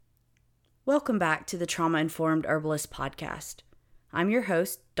Welcome back to the Trauma Informed Herbalist Podcast. I'm your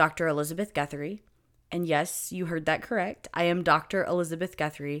host, Dr. Elizabeth Guthrie. And yes, you heard that correct. I am Dr. Elizabeth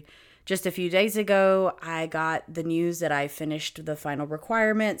Guthrie. Just a few days ago, I got the news that I finished the final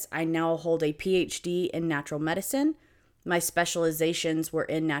requirements. I now hold a PhD in natural medicine. My specializations were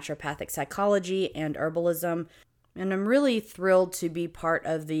in naturopathic psychology and herbalism. And I'm really thrilled to be part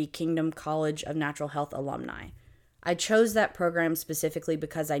of the Kingdom College of Natural Health alumni. I chose that program specifically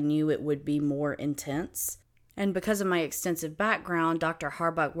because I knew it would be more intense. And because of my extensive background, Dr.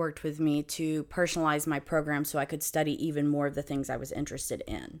 Harbuck worked with me to personalize my program so I could study even more of the things I was interested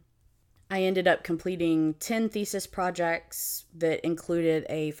in. I ended up completing 10 thesis projects that included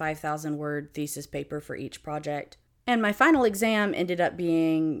a 5,000-word thesis paper for each project. And my final exam ended up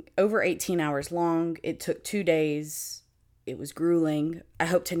being over 18 hours long. It took 2 days. It was grueling. I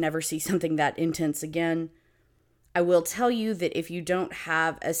hope to never see something that intense again. I will tell you that if you don't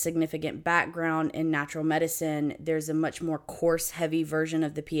have a significant background in natural medicine, there's a much more course-heavy version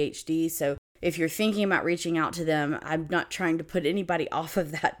of the PhD. So if you're thinking about reaching out to them, I'm not trying to put anybody off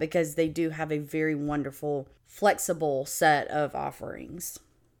of that because they do have a very wonderful, flexible set of offerings.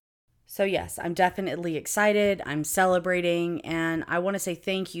 So yes, I'm definitely excited. I'm celebrating, and I want to say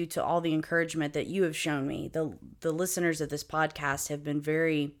thank you to all the encouragement that you have shown me. The listeners of this podcast have been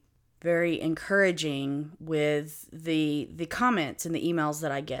very encouraging with the comments and the emails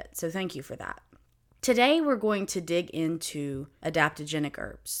that I get. So thank you for that. Today, we're going to dig into adaptogenic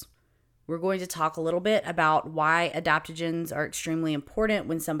herbs. We're going to talk a little bit about why adaptogens are extremely important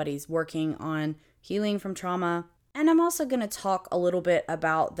when somebody's working on healing from trauma. And I'm also going to talk a little bit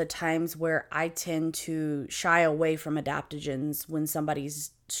about the times where I tend to shy away from adaptogens when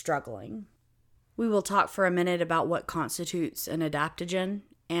somebody's struggling. We will talk for a minute about what constitutes an adaptogen.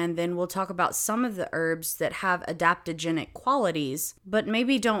 And then we'll talk about some of the herbs that have adaptogenic qualities, but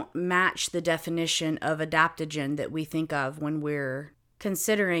maybe don't match the definition of adaptogen that we think of when we're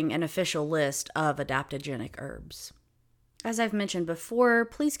considering an official list of adaptogenic herbs. As I've mentioned before,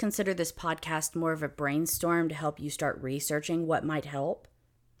 please consider this podcast more of a brainstorm to help you start researching what might help.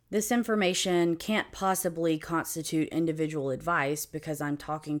 This information can't possibly constitute individual advice because I'm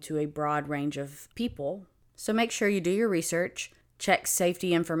talking to a broad range of people. So make sure you do your research. Check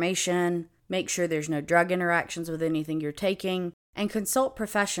safety information, make sure there's no drug interactions with anything you're taking, and consult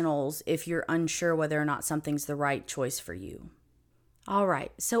professionals if you're unsure whether or not something's the right choice for you. All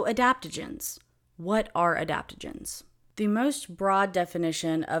right, so adaptogens. What are adaptogens? The most broad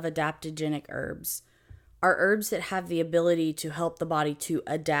definition of adaptogenic herbs are herbs that have the ability to help the body to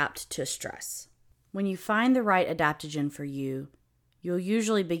adapt to stress. When you find the right adaptogen for you, you'll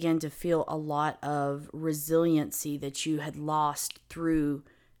usually begin to feel a lot of resiliency that you had lost through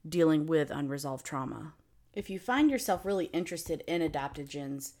dealing with unresolved trauma. If you find yourself really interested in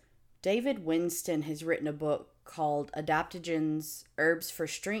adaptogens, David Winston has written a book called Adaptogens, Herbs for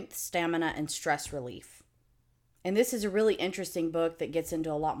Strength, Stamina, and Stress Relief. And this is a really interesting book that gets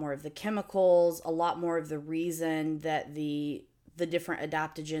into a lot more of the chemicals, a lot more of the reason that the different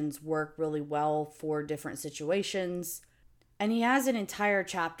adaptogens work really well for different situations. And he has an entire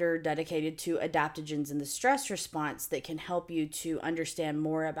chapter dedicated to adaptogens in the stress response that can help you to understand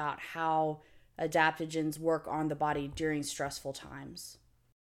more about how adaptogens work on the body during stressful times.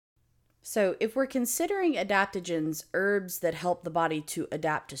 So if we're considering adaptogens herbs that help the body to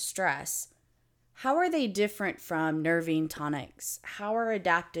adapt to stress, how are they different from nervine tonics? How are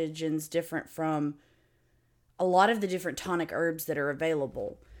adaptogens different from a lot of the different tonic herbs that are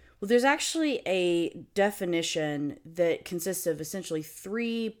available? Well, there's actually a definition that consists of essentially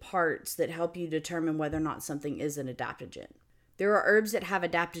 3 parts that help you determine whether or not something is an adaptogen. There are herbs that have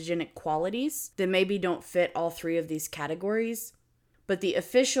adaptogenic qualities that maybe don't fit all 3 of these categories, but the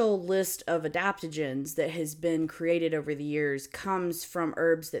official list of adaptogens that has been created over the years comes from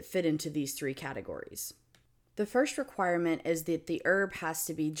herbs that fit into these 3 categories. The first requirement is that the herb has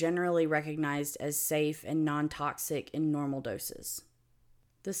to be generally recognized as safe and non-toxic in normal doses.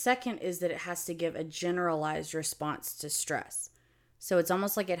 The second is that it has to give a generalized response to stress. So it's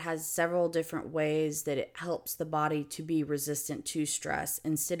almost like it has several different ways that it helps the body to be resistant to stress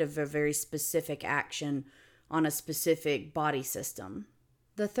instead of a very specific action on a specific body system.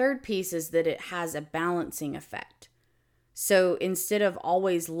 The third piece is that it has a balancing effect. So instead of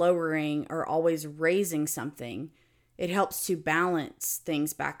always lowering or always raising something, it helps to balance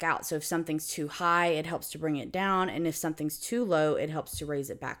things back out. So if something's too high, it helps to bring it down. And if something's too low, it helps to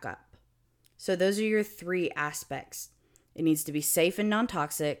raise it back up. So those are your 3 aspects. It needs to be safe and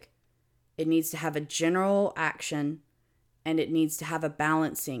non-toxic. It needs to have a general action. And it needs to have a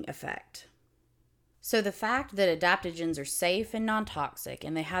balancing effect. So the fact that adaptogens are safe and non-toxic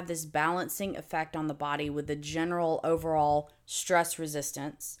and they have this balancing effect on the body with the general overall stress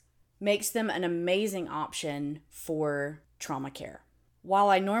resistance makes them an amazing option for trauma care. While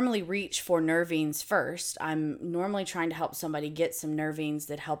I normally reach for Nervines first, I'm normally trying to help somebody get some Nervines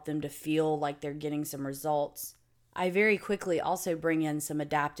that help them to feel like they're getting some results. I very quickly also bring in some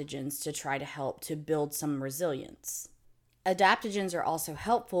adaptogens to try to help to build some resilience. Adaptogens are also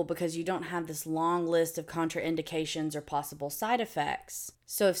helpful because you don't have this long list of contraindications or possible side effects.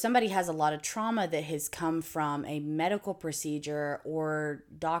 So if somebody has a lot of trauma that has come from a medical procedure or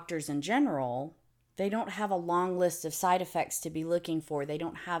doctors in general, they don't have a long list of side effects to be looking for. They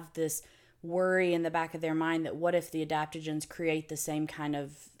don't have this worry in the back of their mind that what if the adaptogens create the same kind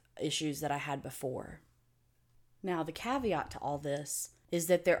of issues that I had before. Now, the caveat to all this is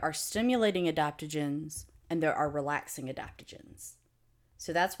that there are stimulating adaptogens and there are relaxing adaptogens.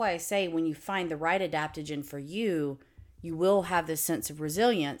 So that's why I say when you find the right adaptogen for you, you will have this sense of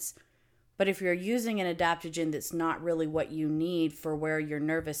resilience. But if you're using an adaptogen that's not really what you need for where your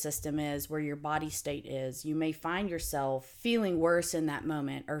nervous system is, where your body state is, you may find yourself feeling worse in that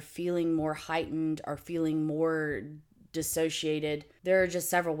moment or feeling more heightened or feeling more dissociated. There are just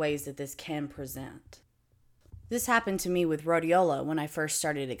several ways that this can present. This happened to me with rhodiola when I first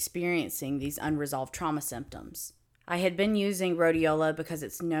started experiencing these unresolved trauma symptoms. I had been using rhodiola because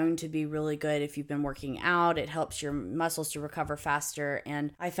it's known to be really good if you've been working out. It helps your muscles to recover faster,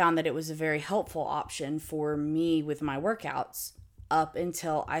 and I found that it was a very helpful option for me with my workouts up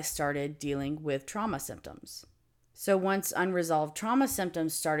until I started dealing with trauma symptoms. So once unresolved trauma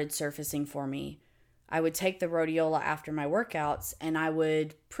symptoms started surfacing for me, I would take the rhodiola after my workouts and I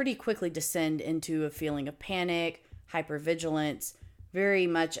would pretty quickly descend into a feeling of panic, hypervigilance, very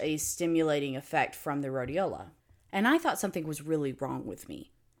much a stimulating effect from the rhodiola. And I thought something was really wrong with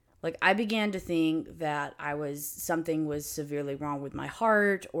me. Like I began to think that something was severely wrong with my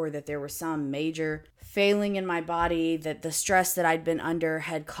heart or that there was some major failing in my body, that the stress that I'd been under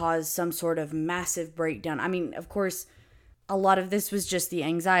had caused some sort of massive breakdown. I mean, of course, a lot of this was just the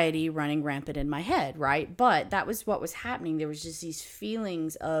anxiety running rampant in my head, right? But that was what was happening. There was just these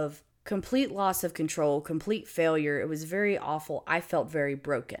feelings of complete loss of control, complete failure. It was very awful. I felt very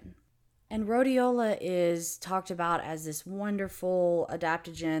broken. And rhodiola is talked about as this wonderful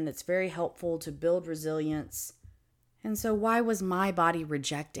adaptogen that's very helpful to build resilience. And so why was my body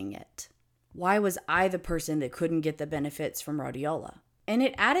rejecting it? Why was I the person that couldn't get the benefits from rhodiola? And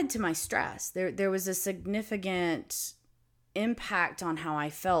it added to my stress. There was a significant impact on how I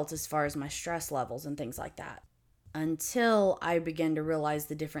felt as far as my stress levels and things like that, until I began to realize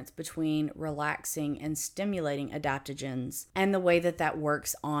the difference between relaxing and stimulating adaptogens and the way that that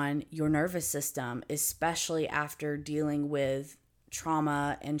works on your nervous system, especially after dealing with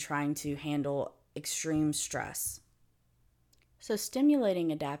trauma and trying to handle extreme stress. So stimulating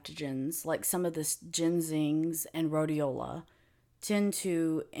adaptogens like some of the ginsengs and rhodiola tend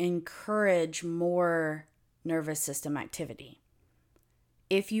to encourage more nervous system activity.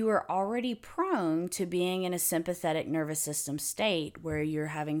 If you are already prone to being in a sympathetic nervous system state where you're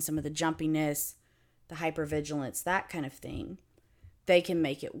having some of the jumpiness, the hypervigilance, that kind of thing, they can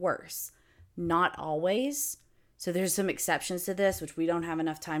make it worse. Not always. So there's some exceptions to this, which we don't have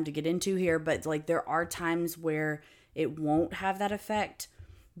enough time to get into here, but like there are times where it won't have that effect.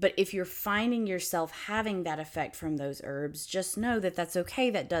 But if you're finding yourself having that effect from those herbs, just know that that's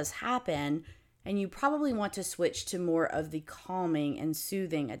okay. That does happen. And you probably want to switch to more of the calming and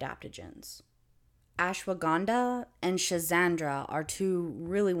soothing adaptogens. Ashwagandha and Schisandra are two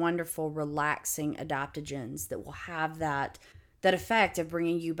really wonderful relaxing adaptogens that will have that effect of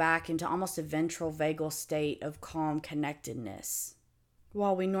bringing you back into almost a ventral vagal state of calm connectedness.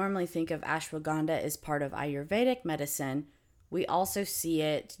 While we normally think of ashwagandha as part of Ayurvedic medicine, we also see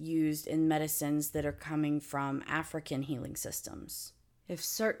it used in medicines that are coming from African healing systems. If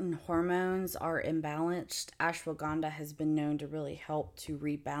certain hormones are imbalanced, ashwagandha has been known to really help to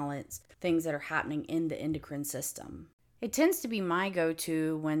rebalance things that are happening in the endocrine system. It tends to be my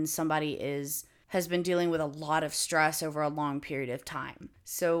go-to when somebody has been dealing with a lot of stress over a long period of time.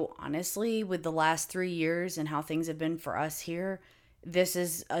 So honestly, with the last 3 years and how things have been for us here, this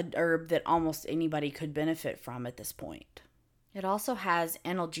is an herb that almost anybody could benefit from at this point. It also has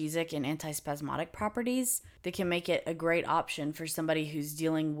analgesic and antispasmodic properties that can make it a great option for somebody who's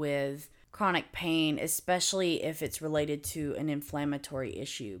dealing with chronic pain, especially if it's related to an inflammatory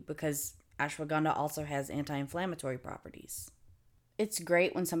issue, because ashwagandha also has anti-inflammatory properties. It's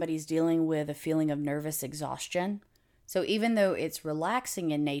great when somebody's dealing with a feeling of nervous exhaustion. So even though it's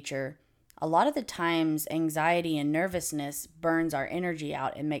relaxing in nature, a lot of the times anxiety and nervousness burns our energy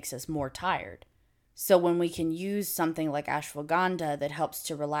out and makes us more tired. So when we can use something like ashwagandha that helps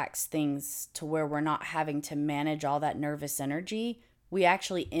to relax things to where we're not having to manage all that nervous energy, we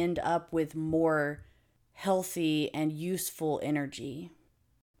actually end up with more healthy and useful energy.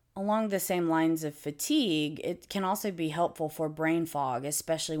 Along the same lines of fatigue, it can also be helpful for brain fog,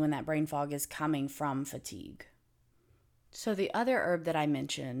 especially when that brain fog is coming from fatigue. So the other herb that I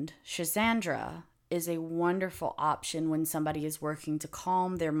mentioned, Schisandra, is a wonderful option when somebody is working to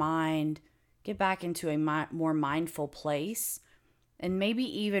calm their mind, get back into a more mindful place, and maybe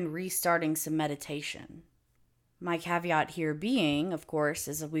even restarting some meditation. My caveat here being, of course,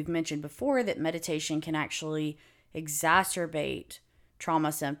 as we've mentioned before, that meditation can actually exacerbate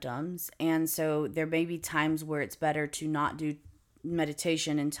trauma symptoms. And so there may be times where it's better to not do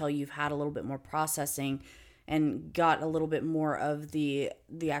meditation until you've had a little bit more processing and got a little bit more of the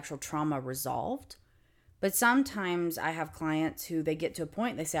actual trauma resolved. But sometimes I have clients who they get to a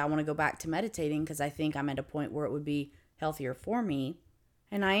point, they say, I want to go back to meditating because I think I'm at a point where it would be healthier for me.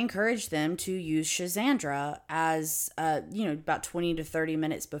 And I encourage them to use Schisandra as, about 20 to 30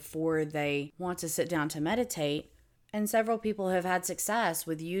 minutes before they want to sit down to meditate. And several people have had success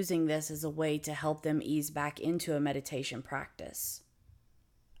with using this as a way to help them ease back into a meditation practice.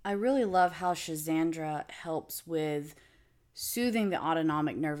 I really love how Schisandra helps with soothing the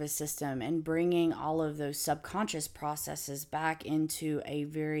autonomic nervous system and bringing all of those subconscious processes back into a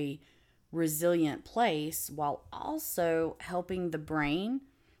very resilient place, while also helping the brain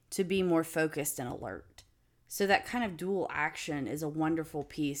to be more focused and alert. So that kind of dual action is a wonderful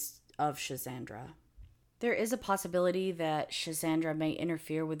piece of Schisandra. There is a possibility that Schisandra may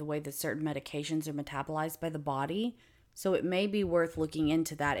interfere with the way that certain medications are metabolized by the body, so it may be worth looking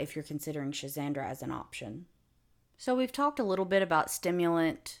into that if you're considering Schisandra as an option. So we've talked a little bit about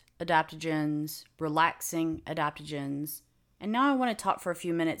stimulant adaptogens, relaxing adaptogens, and now I want to talk for a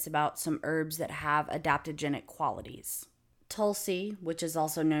few minutes about some herbs that have adaptogenic qualities. Tulsi, which is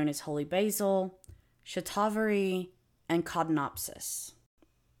also known as holy basil, shatavari, and codonopsis.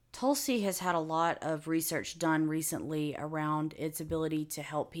 Tulsi has had a lot of research done recently around its ability to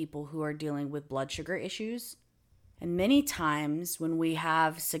help people who are dealing with blood sugar issues. And many times when we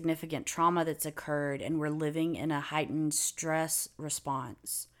have significant trauma that's occurred and we're living in a heightened stress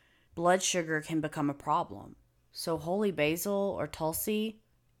response, blood sugar can become a problem. So holy basil or Tulsi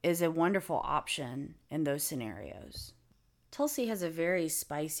is a wonderful option in those scenarios. Tulsi has a very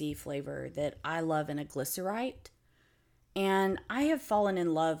spicy flavor that I love in a glycerite. And I have fallen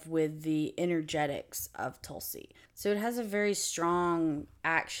in love with the energetics of Tulsi. So it has a very strong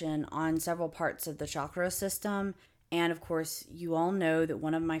action on several parts of the chakra system. And of course, you all know that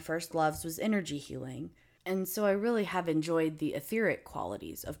one of my first loves was energy healing. And so I really have enjoyed the etheric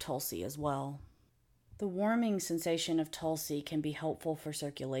qualities of Tulsi as well. The warming sensation of Tulsi can be helpful for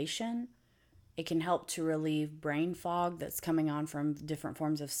circulation. It can help to relieve brain fog that's coming on from different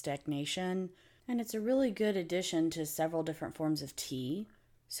forms of stagnation. And it's a really good addition to several different forms of tea.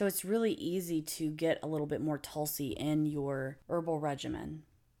 So it's really easy to get a little bit more Tulsi in your herbal regimen.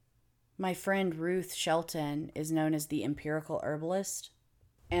 My friend Ruth Shelton is known as the Empirical Herbalist.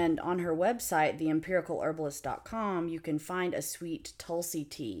 And on her website, theempiricalherbalist.com, you can find a sweet Tulsi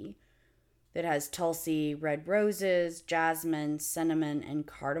tea that has Tulsi, red roses, jasmine, cinnamon, and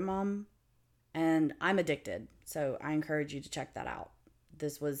cardamom. And I'm addicted, so I encourage you to check that out.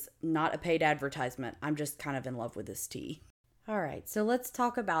 This was not a paid advertisement. I'm just kind of in love with this tea. All right, so let's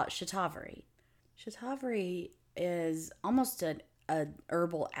talk about shatavari. Shatavari is almost an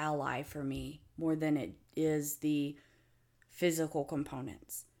herbal ally for me more than it is the physical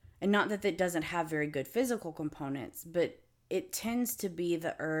components. And not that it doesn't have very good physical components, but it tends to be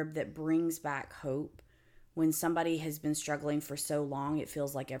the herb that brings back hope. When somebody has been struggling for so long, it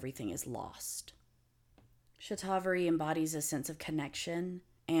feels like everything is lost. Shatavari embodies a sense of connection,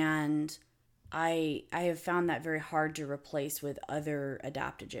 and I have found that very hard to replace with other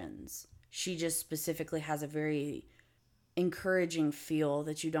adaptogens. She just specifically has a very encouraging feel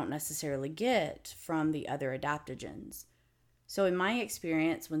that you don't necessarily get from the other adaptogens. So in my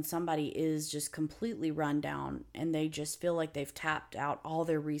experience, when somebody is just completely run down and they just feel like they've tapped out all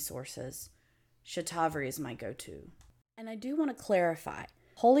their resources, shatavari is my go-to. And I do want to clarify,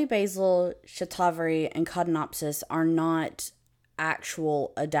 holy basil, shatavari, and codonopsis are not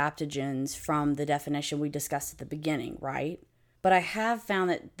actual adaptogens from the definition we discussed at the beginning, right? But I have found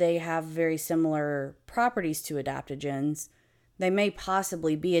that they have very similar properties to adaptogens. They may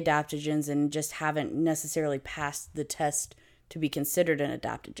possibly be adaptogens and just haven't necessarily passed the test to be considered an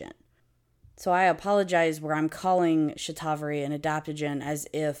adaptogen. So I apologize where I'm calling shatavari an adaptogen as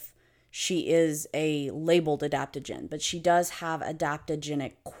if she is a labeled adaptogen, but she does have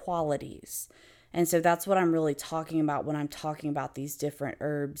adaptogenic qualities. And so that's what I'm really talking about when I'm talking about these different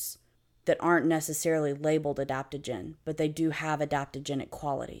herbs that aren't necessarily labeled adaptogen, but they do have adaptogenic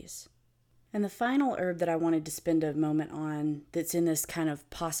qualities. And the final herb that I wanted to spend a moment on that's in this kind of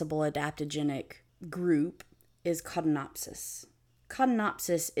possible adaptogenic group is Codonopsis.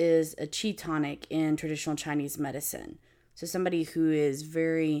 Codonopsis is a chi tonic in traditional Chinese medicine. So somebody who is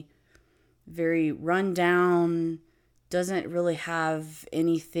very, very run down, doesn't really have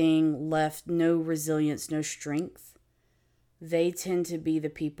anything left, no resilience, no strength, they tend to be the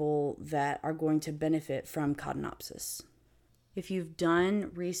people that are going to benefit from Codonopsis. If you've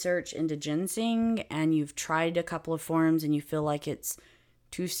done research into ginseng and you've tried a couple of forms and you feel like it's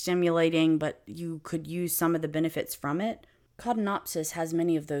too stimulating, but you could use some of the benefits from it, Codonopsis has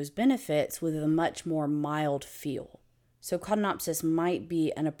many of those benefits with a much more mild feel. So Codonopsis might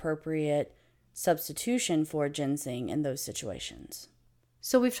be an appropriate substitution for ginseng in those situations.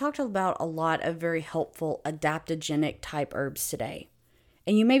 So we've talked about a lot of very helpful adaptogenic type herbs today.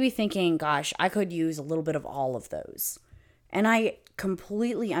 And you may be thinking, gosh, I could use a little bit of all of those. And I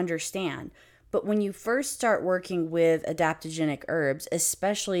completely understand. But when you first start working with adaptogenic herbs,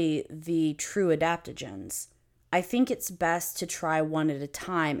 especially the true adaptogens, I think it's best to try one at a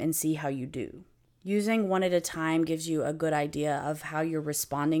time and see how you do. Using one at a time gives you a good idea of how you're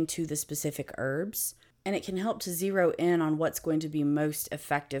responding to the specific herbs, and it can help to zero in on what's going to be most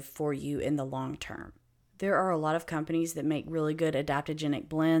effective for you in the long term. There are a lot of companies that make really good adaptogenic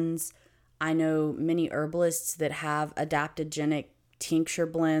blends. I know many herbalists that have adaptogenic tincture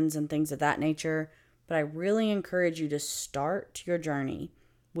blends and things of that nature, but I really encourage you to start your journey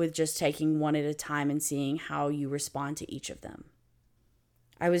with just taking one at a time and seeing how you respond to each of them.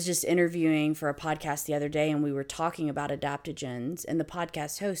 I was just interviewing for a podcast the other day and we were talking about adaptogens, and the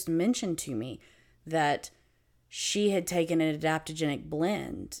podcast host mentioned to me that she had taken an adaptogenic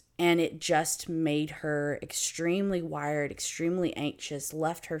blend and it just made her extremely wired, extremely anxious,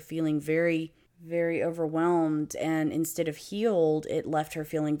 left her feeling very, very overwhelmed, and instead of healed, it left her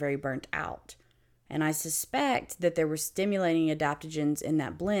feeling very burnt out. And I suspect that there were stimulating adaptogens in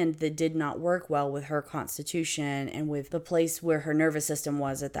that blend that did not work well with her constitution and with the place where her nervous system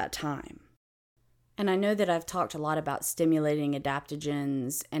was at that time. And I know that I've talked a lot about stimulating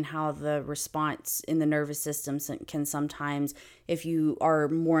adaptogens and how the response in the nervous system can sometimes, if you are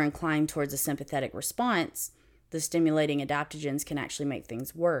more inclined towards a sympathetic response, the stimulating adaptogens can actually make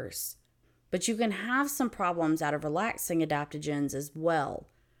things worse. But you can have some problems out of relaxing adaptogens as well.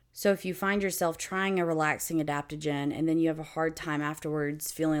 So if you find yourself trying a relaxing adaptogen and then you have a hard time afterwards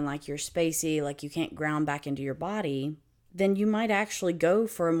feeling like you're spacey, like you can't ground back into your body, then you might actually go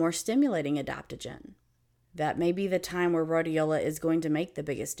for a more stimulating adaptogen. That may be the time where rhodiola is going to make the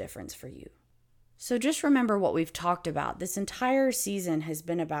biggest difference for you. So just remember what we've talked about. This entire season has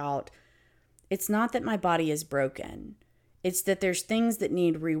been about, it's not that my body is broken. It's that there's things that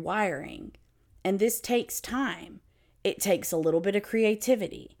need rewiring. And this takes time. It takes a little bit of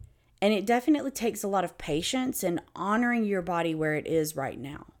creativity. And it definitely takes a lot of patience and honoring your body where it is right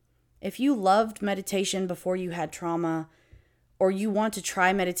now. If you loved meditation before you had trauma, or you want to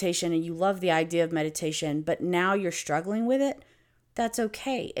try meditation and you love the idea of meditation, but now you're struggling with it, that's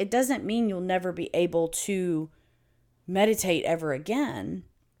okay. It doesn't mean you'll never be able to meditate ever again.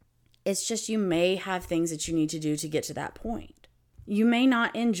 It's just you may have things that you need to do to get to that point. You may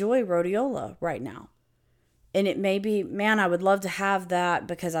not enjoy rhodiola right now. And it may be, man, I would love to have that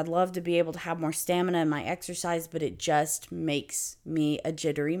because I'd love to be able to have more stamina in my exercise, but it just makes me a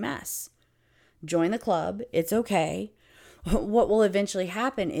jittery mess. Join the club. It's okay. What will eventually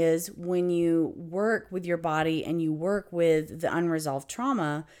happen is when you work with your body and you work with the unresolved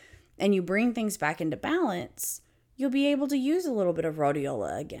trauma and you bring things back into balance, you'll be able to use a little bit of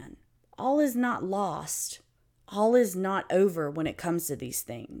rhodiola again. All is not lost. All is not over when it comes to these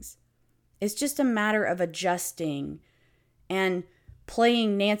things. It's just a matter of adjusting and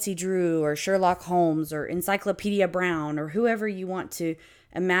playing Nancy Drew or Sherlock Holmes or Encyclopedia Brown or whoever you want to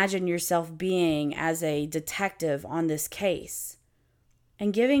imagine yourself being as a detective on this case.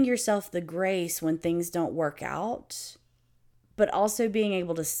 And giving yourself the grace when things don't work out, but also being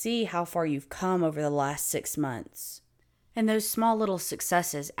able to see how far you've come over the last 6 months. And those small little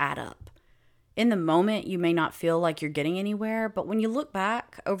successes add up. In the moment, you may not feel like you're getting anywhere, but when you look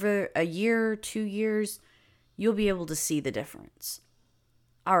back over a year, 2 years, you'll be able to see the difference.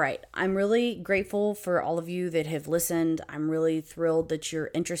 All right, I'm really grateful for all of you that have listened. I'm really thrilled that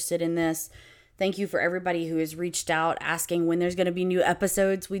you're interested in this. Thank you for everybody who has reached out asking when there's going to be new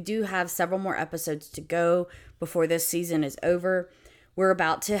episodes. We do have several more episodes to go before this season is over. We're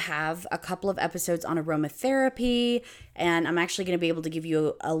about to have a couple of episodes on aromatherapy, and I'm actually going to be able to give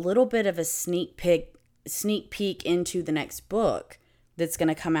you a little bit of a sneak peek into the next book that's going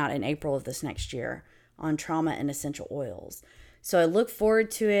to come out in April of this next year on trauma and essential oils. So I look forward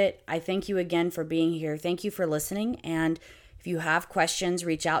to it. I thank you again for being here. Thank you for listening. And if you have questions,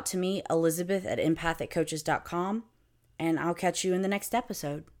 reach out to me, Elizabeth@empathiccoaches.com, and I'll catch you in the next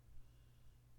episode.